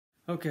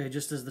Okay,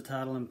 just as the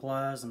title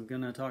implies, I'm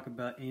going to talk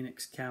about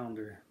Enoch's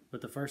calendar.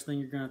 But the first thing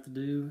you're going to have to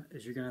do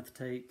is you're going to have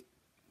to take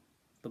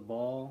the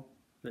ball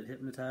that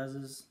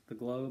hypnotizes the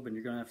globe and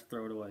you're going to have to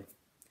throw it away.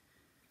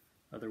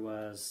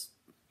 Otherwise,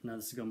 none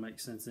of this is going to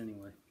make sense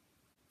anyway.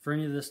 For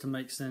any of this to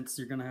make sense,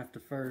 you're going to have to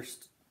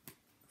first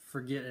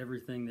forget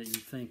everything that you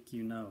think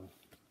you know.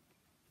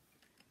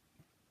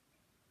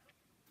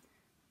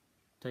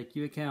 Take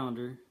you a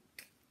calendar,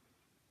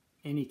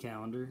 any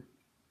calendar,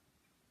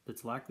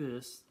 that's like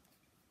this,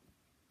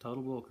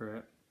 total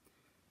bullcrap,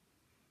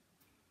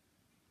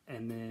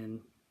 and then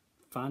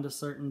find a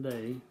certain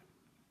day,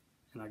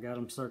 and I got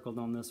them circled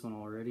on this one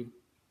already.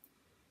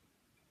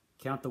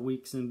 Count the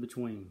weeks in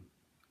between.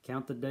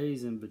 Count the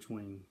days in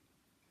between.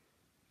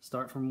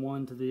 Start from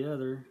one to the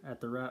other at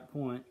the right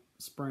point,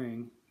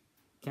 spring.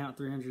 Count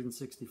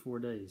 364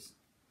 days.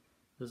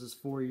 This is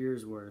 4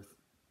 years worth,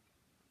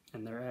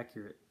 and they're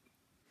accurate.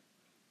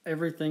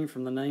 Everything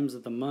from the names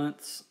of the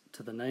months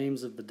to the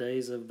names of the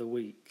days of the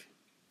week.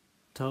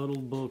 Total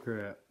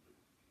bullcrap.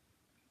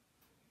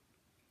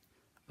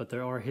 But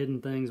there are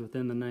hidden things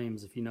within the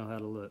names if you know how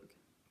to look.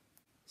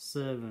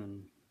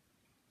 7,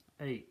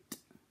 8,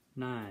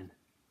 9,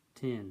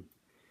 10.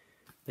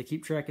 They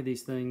keep track of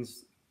these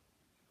things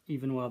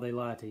even while they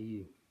lie to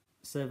you.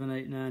 7,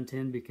 8, 9,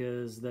 10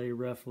 because they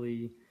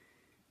roughly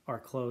are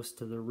close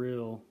to the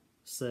real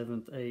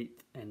 7th,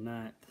 8th, and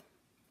 9th,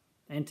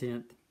 and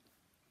 10th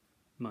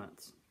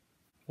months.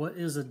 What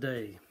is a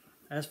day?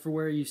 As for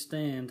where you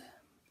stand,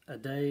 a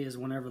day is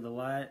whenever the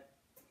light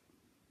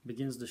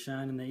begins to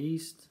shine in the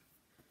east,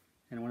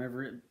 and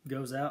whenever it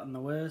goes out in the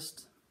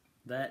west,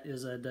 that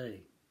is a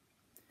day.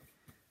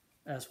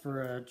 As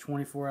for a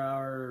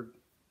 24-hour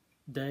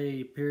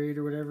day period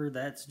or whatever,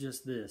 that's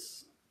just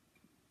this.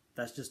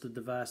 That's just a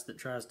device that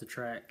tries to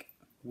track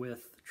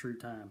with true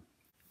time.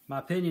 My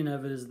opinion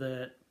of it is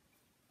that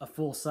a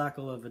full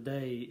cycle of a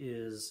day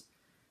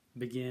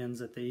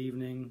begins at the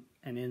evening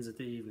and ends at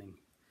the evening.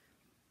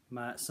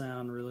 Might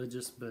sound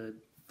religious, but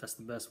that's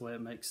the best way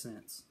it makes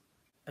sense.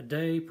 A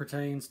day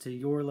pertains to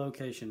your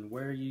location,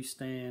 where you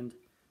stand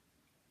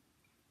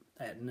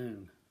at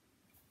noon.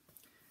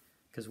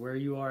 Because where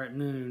you are at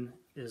noon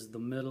is the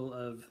middle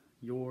of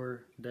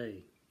your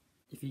day.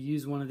 If you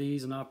use one of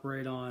these and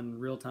operate on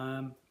real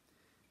time,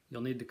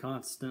 you'll need to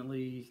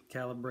constantly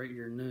calibrate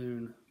your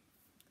noon,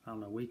 I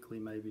don't know, weekly,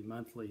 maybe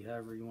monthly,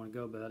 however you want to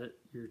go about it,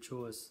 your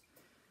choice.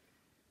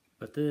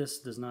 But this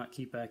does not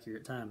keep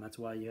accurate time. That's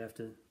why you have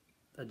to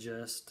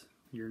adjust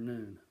your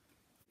noon.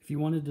 If you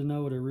wanted to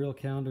know what a real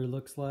calendar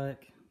looks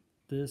like,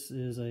 this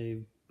is a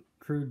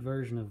crude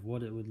version of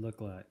what it would look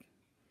like.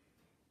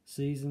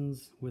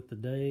 Seasons with the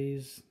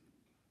days,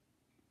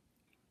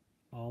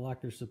 all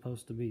like they're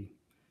supposed to be.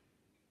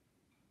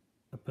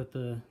 I put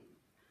the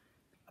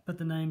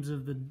names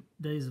of the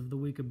days of the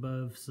week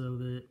above so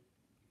that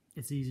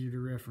it's easier to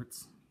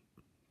reference.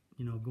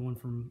 You know, going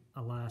from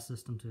a lie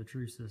system to a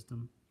true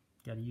system,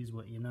 got to use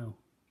what you know.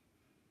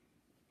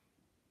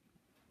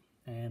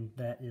 And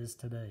that is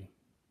today.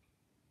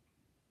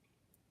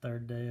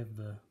 3rd day of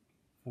the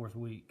 4th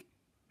week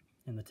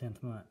in the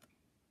 10th month.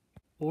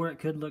 Or it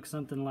could look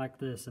something like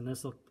this, and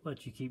this will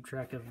let you keep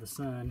track of the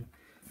sun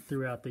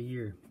throughout the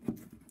year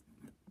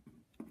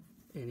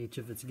in each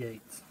of its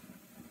gates.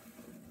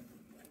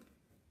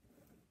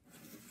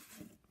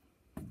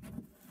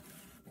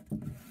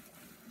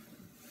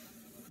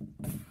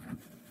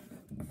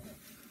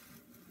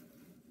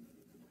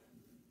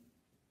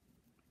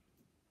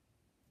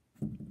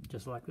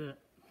 Just like that.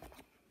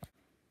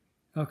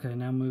 Okay,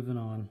 now moving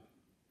on.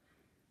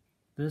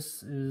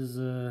 This is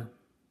the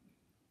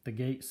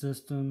gate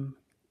system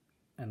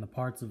and the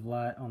parts of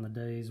light on the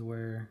days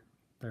where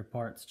their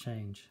parts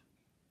change.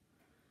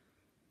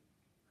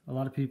 A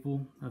lot of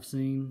people I've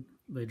seen,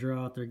 they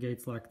draw out their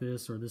gates like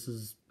this, or this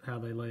is how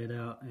they lay it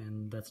out,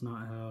 and that's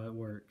not how it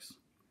works.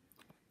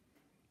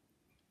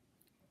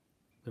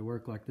 They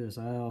work like this.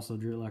 I also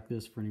drew it like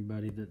this for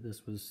anybody that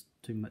this was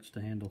too much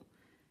to handle.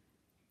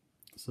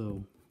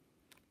 So,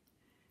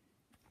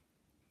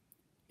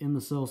 in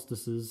the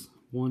solstices,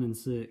 1 and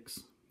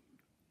 6,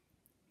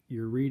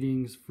 your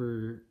readings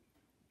for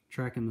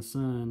tracking the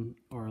sun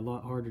are a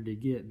lot harder to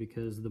get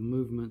because the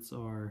movements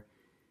are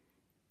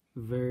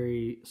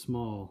very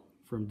small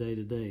from day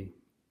to day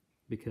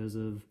because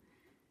of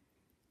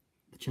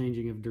the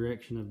changing of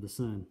direction of the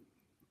sun.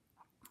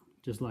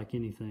 Just like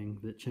anything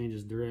that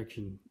changes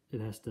direction,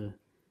 it has to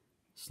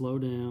slow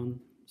down,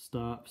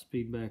 stop,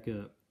 speed back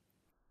up.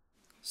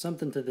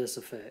 Something to this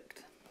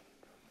effect.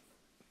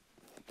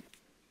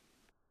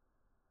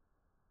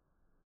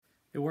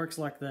 It works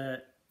like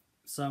that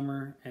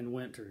summer and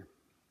winter.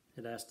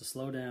 It has to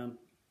slow down,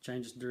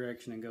 change its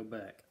direction, and go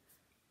back.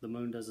 The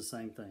moon does the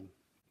same thing.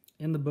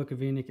 In the book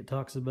of Enoch, it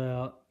talks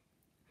about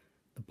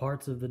the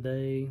parts of the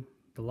day,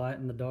 the light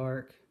and the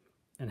dark,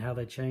 and how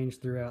they change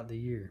throughout the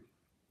year.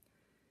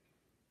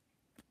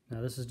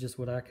 Now this is just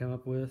what I come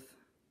up with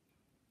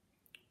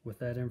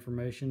that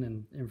information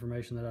and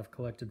information that I've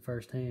collected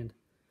firsthand.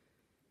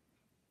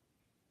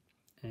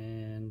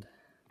 And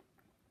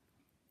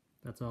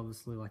that's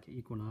obviously like an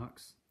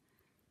equinox.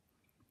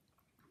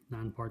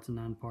 9 parts and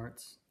 9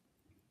 parts.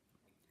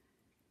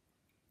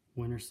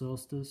 Winter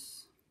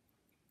solstice,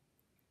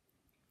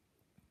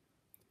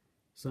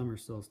 summer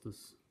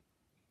solstice.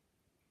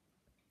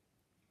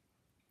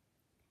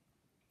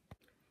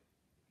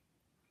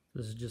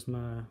 This is just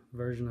my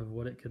version of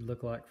what it could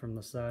look like from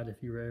the side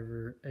if you were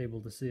ever able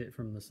to see it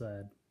from the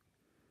side.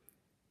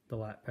 The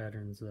light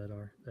patterns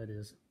that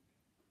is.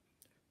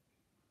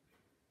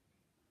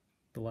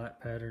 The light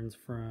patterns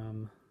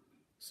from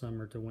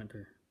summer to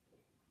winter.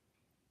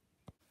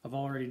 I've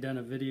already done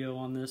a video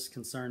on this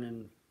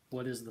concerning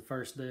what is the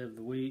first day of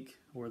the week,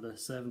 or the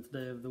 7th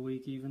day of the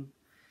week even.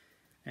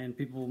 And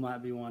people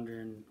might be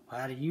wondering,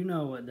 how do you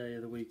know what day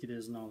of the week it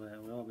is and all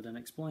that? Well, I've done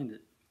explained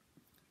it.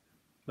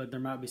 But there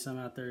might be some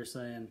out there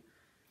saying,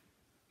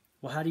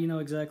 well, how do you know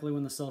exactly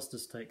when the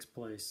solstice takes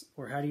place?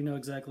 Or how do you know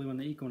exactly when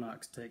the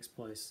equinox takes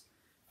place?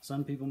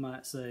 Some people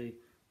might say,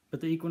 but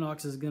the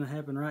equinox is going to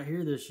happen right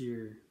here this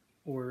year.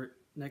 Or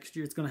next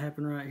year it's going to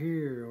happen right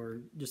here.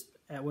 Or just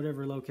at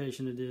whatever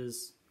location it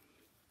is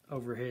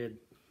overhead.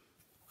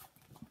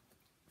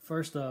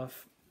 First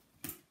off,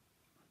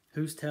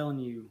 who's telling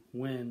you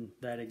when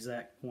that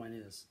exact point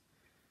is?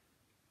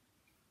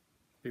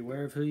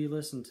 Beware of who you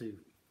listen to.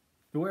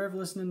 Beware of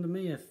listening to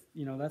me if,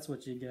 that's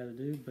what you got to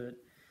do, but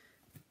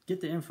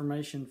get the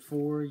information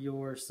for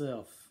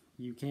yourself.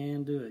 You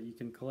can do it. You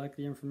can collect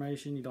the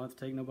information. You don't have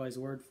to take nobody's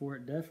word for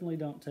it. Definitely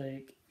don't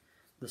take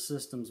the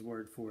system's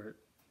word for it.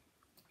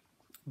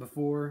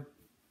 Before,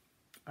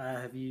 I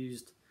have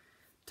used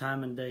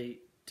time and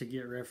date to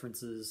get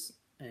references,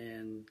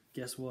 and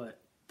guess what?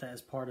 That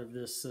is part of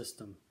this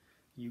system.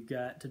 You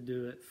got to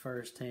do it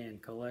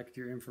firsthand. Collect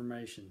your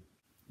information.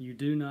 You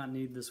do not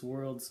need this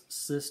world's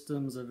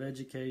systems of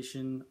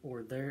education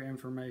or their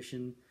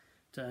information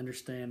to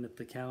understand that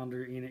the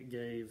calendar Enoch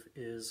gave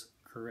is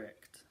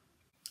correct.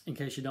 In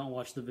case you don't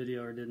watch the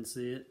video or didn't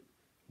see it,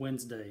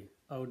 Wednesday,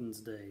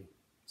 Odin's Day,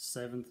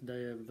 7th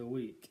day of the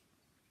week.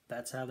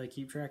 That's how they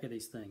keep track of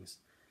these things.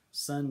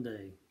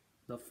 Sunday,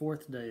 the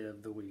 4th day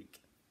of the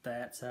week.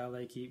 That's how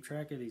they keep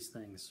track of these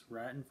things,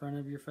 right in front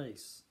of your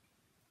face.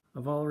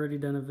 I've already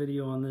done a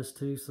video on this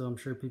too, so I'm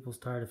sure people's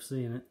tired of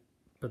seeing it.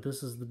 But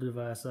this is the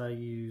device I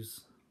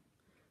use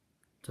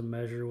to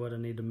measure what I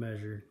need to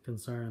measure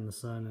concerning the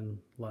sun and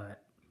light.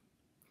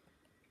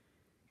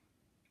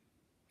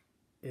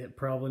 It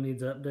probably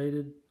needs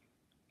updated.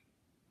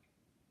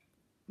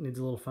 Needs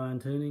a little fine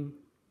tuning,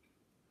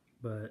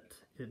 but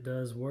it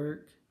does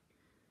work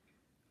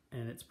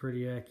and it's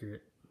pretty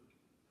accurate.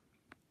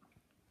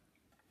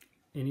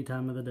 Any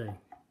time of the day.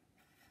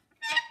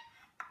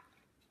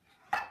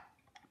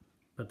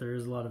 But there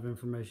is a lot of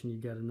information you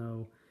got to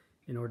know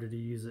in order to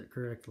use it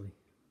correctly.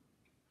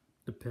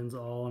 Depends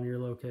all on your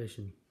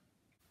location.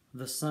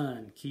 The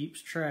sun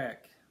keeps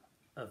track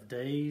of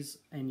days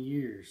and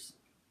years.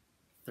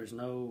 There's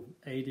no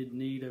aided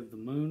need of the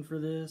moon for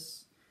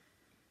this.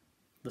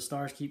 The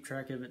stars keep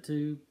track of it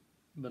too,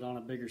 but on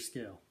a bigger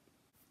scale.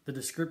 The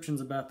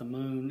descriptions about the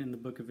moon in the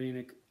Book of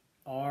Enoch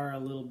are a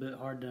little bit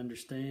hard to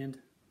understand.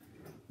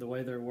 The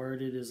way they're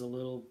worded is a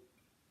little,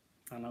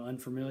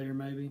 unfamiliar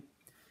maybe.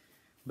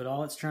 But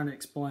all it's trying to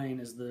explain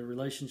is the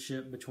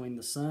relationship between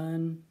the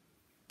sun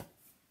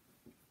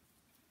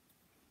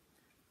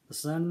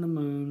and the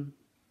moon,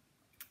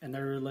 and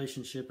their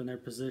relationship and their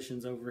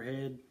positions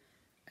overhead,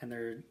 and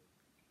they're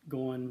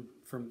going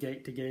from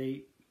gate to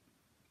gate.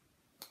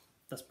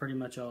 That's pretty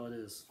much all it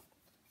is.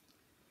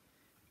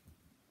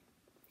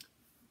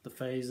 The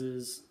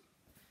phases,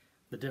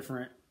 the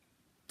different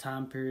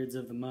time periods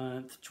of the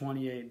month,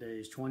 28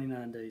 days,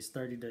 29 days,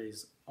 30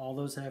 days, all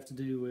those have to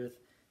do with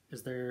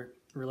is their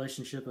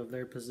relationship of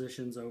their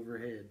positions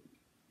overhead,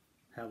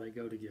 how they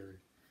go together.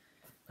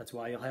 That's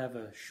why you'll have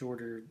a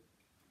shorter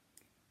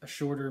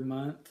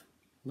month,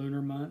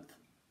 lunar month.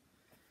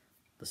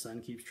 The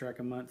sun keeps track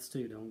of months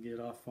too. Don't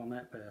get off on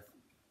that path.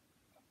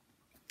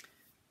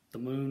 The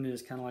moon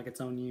is kind of like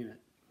its own unit.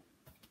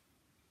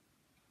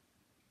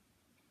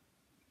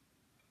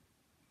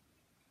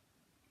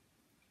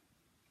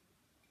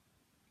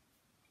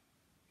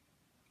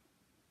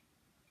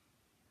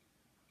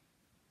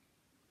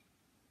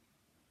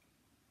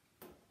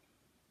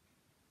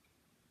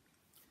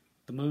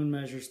 The moon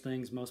measures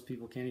things most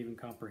people can't even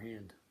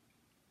comprehend.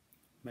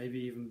 Maybe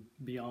even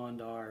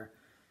beyond our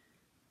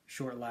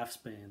short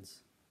lifespans.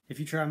 If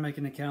you try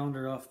making a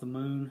calendar off the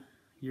moon,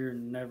 you're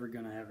never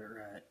going to have it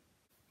right.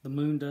 The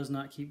moon does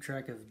not keep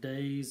track of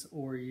days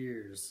or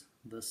years.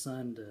 The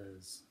sun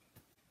does.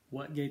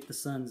 What gate the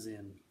sun's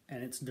in,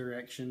 and its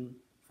direction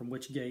from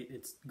which gate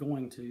it's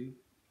going to,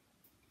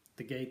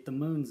 the gate the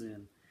moon's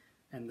in,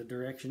 and the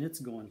direction it's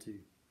going to,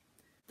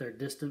 their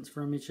distance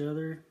from each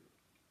other,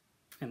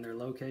 and their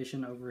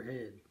location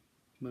overhead,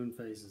 moon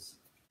phases.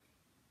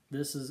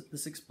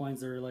 This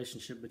explains the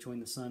relationship between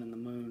the sun and the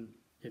moon.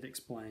 It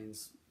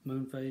explains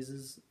moon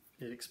phases.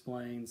 It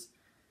explains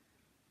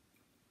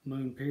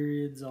moon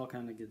periods, all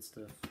kind of good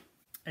stuff.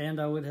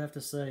 And I would have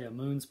to say a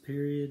moon's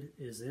period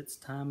is its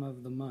time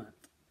of the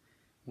month.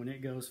 When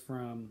it goes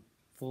from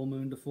full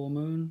moon to full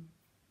moon,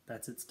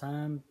 that's its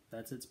time,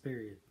 that's its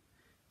period.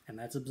 and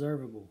that's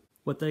observable.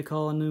 What they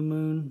call a new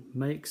moon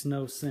makes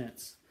no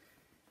sense.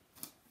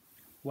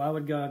 Why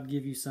would God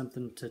give you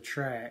something to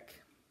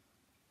track,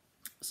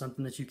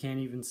 something that you can't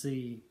even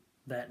see,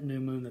 that new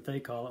moon that they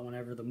call it,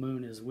 whenever the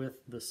moon is with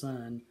the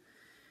sun?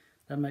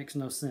 That makes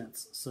no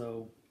sense.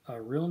 So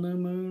a real new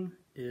moon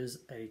is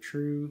a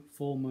true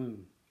full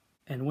moon.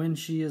 And when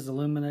she is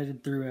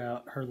illuminated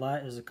throughout, her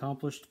light is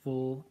accomplished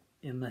full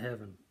in the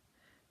heaven.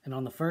 And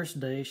on the first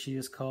day she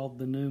is called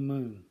the new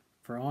moon,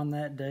 for on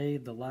that day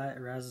the light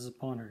rises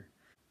upon her.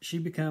 She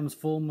becomes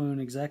full moon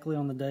exactly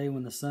on the day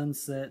when the sun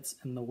sets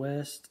in the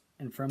west,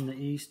 and from the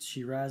east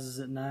she rises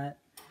at night,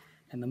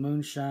 and the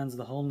moon shines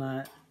the whole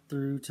night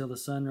through till the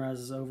sun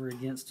rises over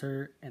against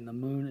her, and the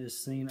moon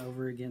is seen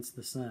over against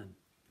the sun.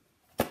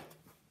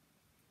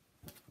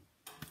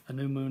 A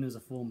new moon is a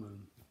full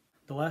moon.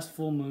 The last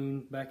full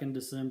moon, back in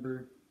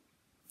December,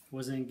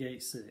 was in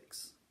gate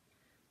 6.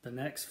 The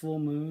next full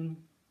moon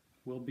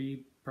will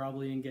be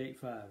probably in gate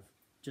 5.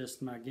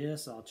 Just my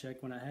guess, I'll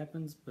check when it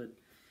happens, but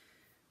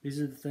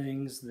these are the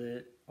things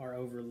that are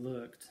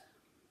overlooked,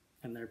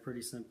 and they're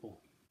pretty simple.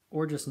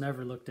 Or just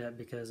never looked at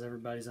because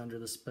everybody's under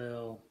the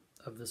spell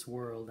of this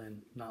world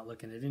and not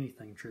looking at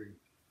anything true.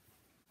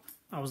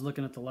 I was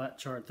looking at the light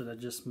chart that I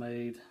just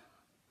made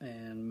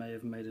and may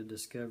have made a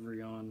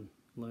discovery on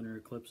lunar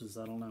eclipses.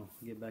 I don't know.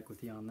 I'll get back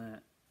with you on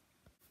that.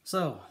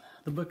 So,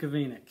 the Book of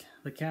Enoch,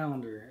 the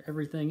calendar,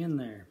 everything in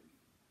there.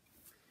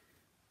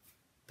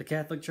 The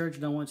Catholic Church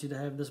don't want you to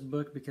have this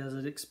book because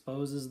it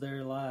exposes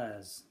their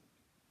lies.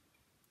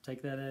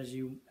 Take that as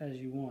you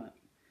want.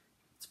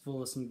 It's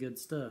full of some good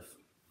stuff.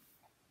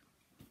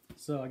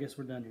 So I guess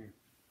we're done here.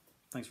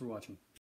 Thanks for watching.